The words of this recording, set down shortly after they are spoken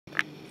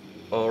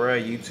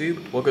Alright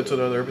YouTube, welcome to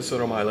another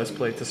episode of my Let's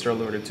Play Tester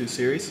Unlimited 2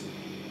 series.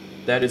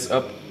 That is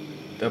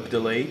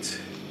Upldante,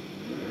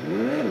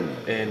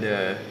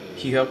 and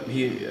he helped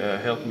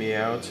me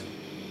out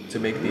to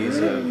make these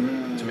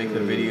to make the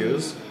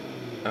videos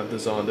of the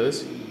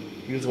Zondas.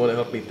 He was the one that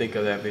helped me think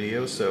of that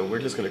video, so we're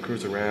just gonna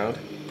cruise around.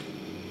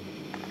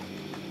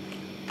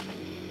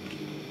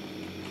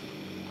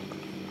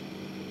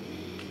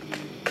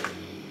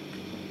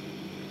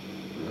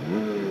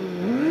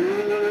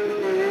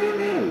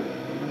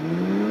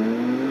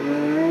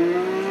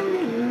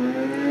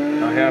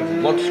 I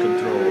have launch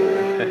control.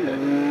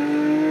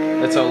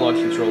 That's how launch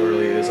control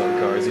really is on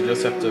cars. You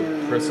just have to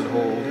press and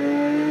hold.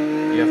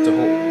 You have to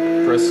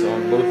press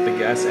on both the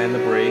gas and the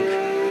brake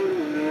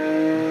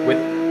with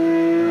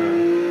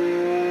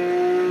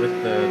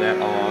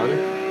that on,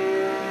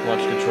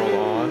 launch control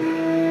on,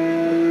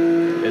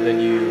 and then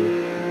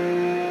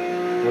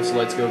once the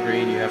lights go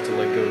green, you have to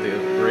let go of the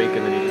brake,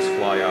 and then you just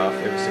fly off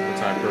every single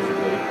time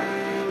perfectly.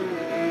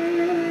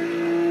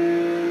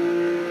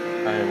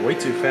 I am way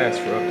too fast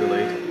for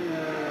Upldante.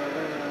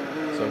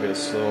 So I'm going to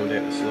slow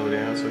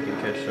down so we can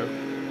catch up.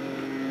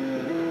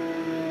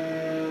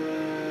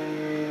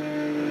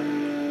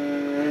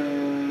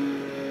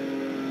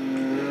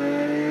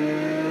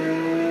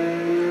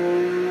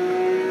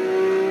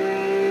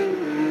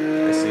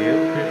 I see him.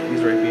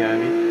 He's right behind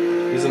me.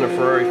 He's in a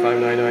Ferrari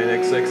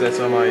 599XX. That's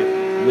on my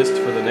list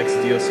for the next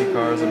DLC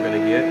cars I'm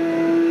going to get.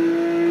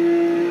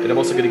 And I'm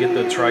also going to get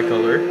the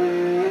tricolor,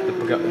 the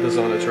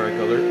Zonda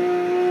tricolor.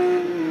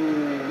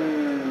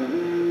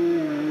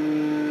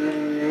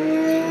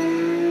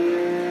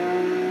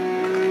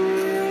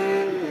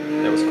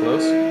 That was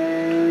close.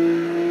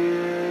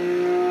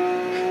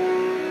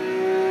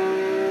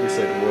 He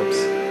said whoops.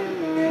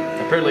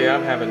 Apparently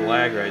I'm having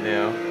lag right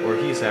now, or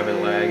he's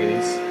having lag, and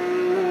he's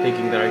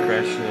thinking that I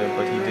crashed into him,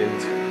 but he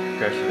didn't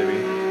crash into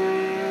me.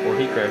 Or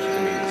he crashed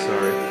into me,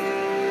 sorry.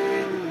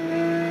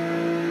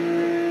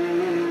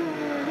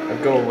 I'm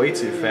going way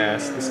too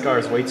fast. This car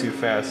is way too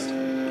fast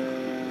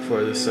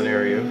for this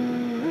scenario.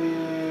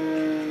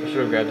 I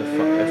should have grabbed the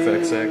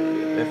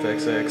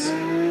FXX.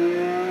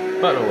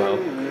 But oh well.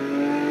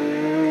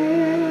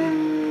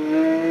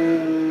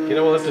 You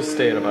know what, let's just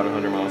stay at about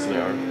 100 miles an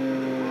hour.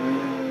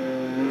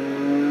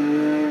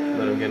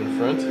 Let him get in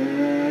front.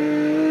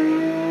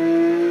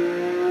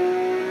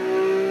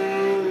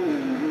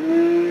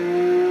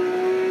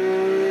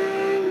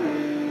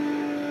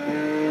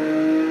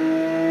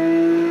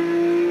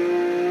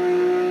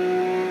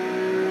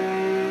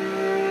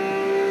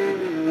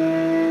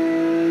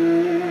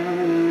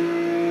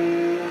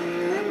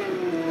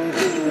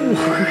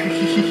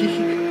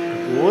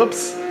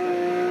 Whoops.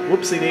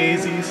 Whoopsie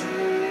daisies.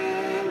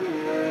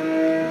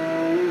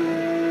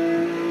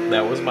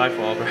 That was my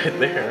fault right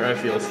there. I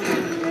feel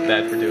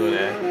bad for doing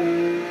that.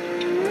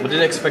 I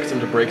didn't expect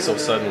him to brake so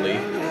suddenly.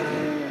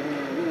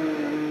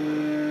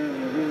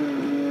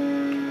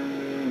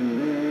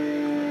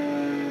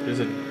 There's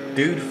a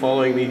dude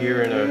following me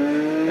here in a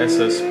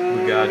SS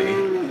Bugatti.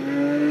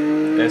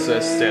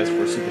 SS stands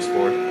for Super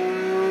Sport.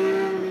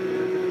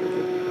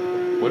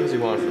 What does he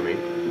want from me?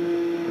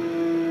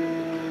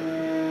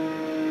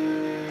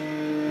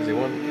 Does he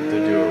want to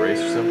do a race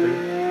or something?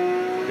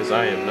 Because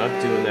I am not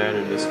doing that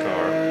in this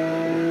car.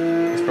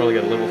 He's probably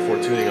got level 4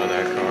 tuning on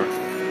that car.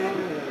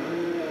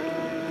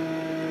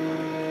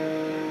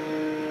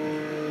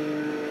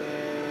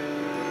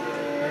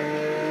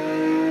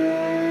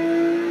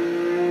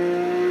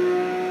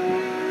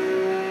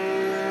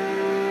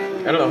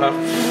 I don't know how...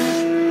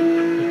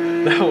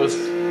 that was...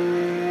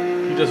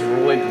 He just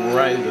went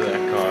right into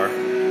that car.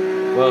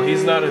 Well,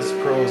 he's not as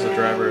pro as a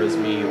driver as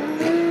me.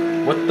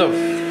 What the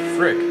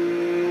frick?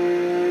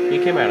 He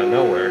came out of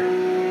nowhere.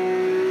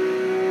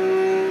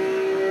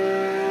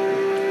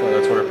 Well,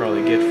 that's what I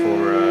probably get for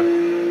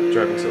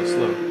driving so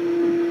slow.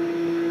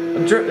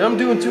 I'm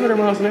doing 200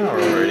 miles an hour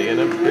already, and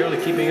I'm barely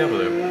keeping up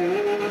with him.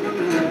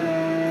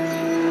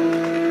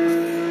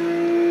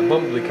 A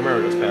Bumblebee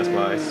Camaro just passed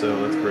by, so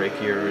let's brake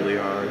here really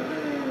hard.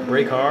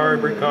 Brake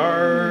hard, brake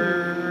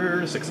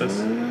hard.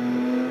 Success.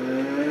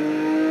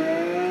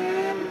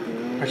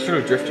 I should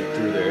have drifted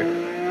through there.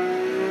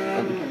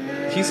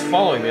 He's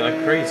following me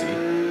like crazy.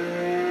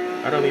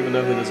 I don't even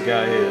know who this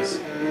guy is.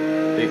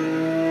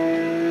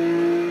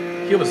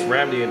 He almost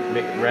rammed me,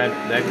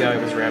 that guy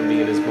was rammed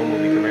me in his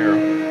Bumblebee Camaro.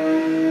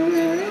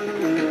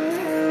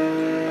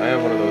 I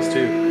have one of those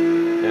too.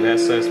 An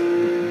SS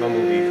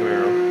Bumblebee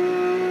Camaro.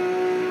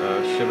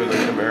 Chevrolet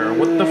Camaro.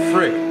 What the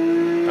frick?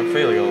 I'm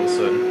failing all of a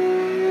sudden.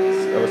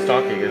 I was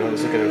talking and I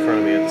was looking in front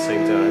of me at the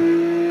same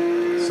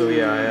time. So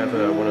yeah, I have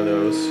one of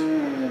those.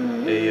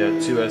 A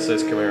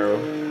 2SS Camaro.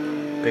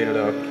 Painted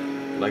up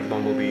like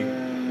Bumblebee.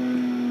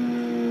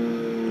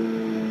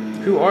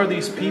 Who are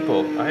these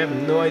people? I have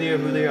no idea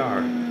who they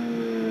are.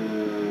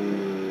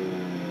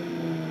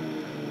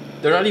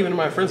 They're not even in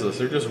my friends list,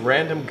 they're just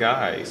random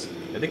guys.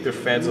 I think they're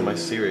fans of my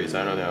series,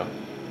 I don't know.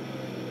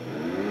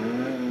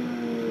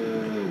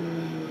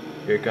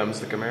 Here comes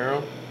the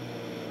Camaro.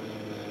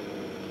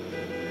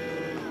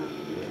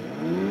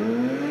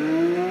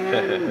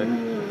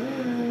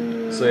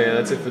 So yeah,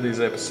 that's it for this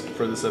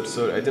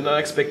episode. I did not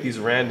expect these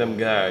random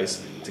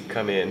guys to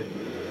come in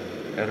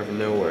out of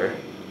nowhere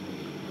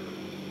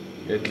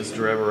and just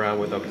drive around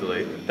with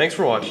Upldante. Thanks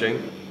for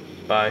watching.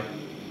 Bye.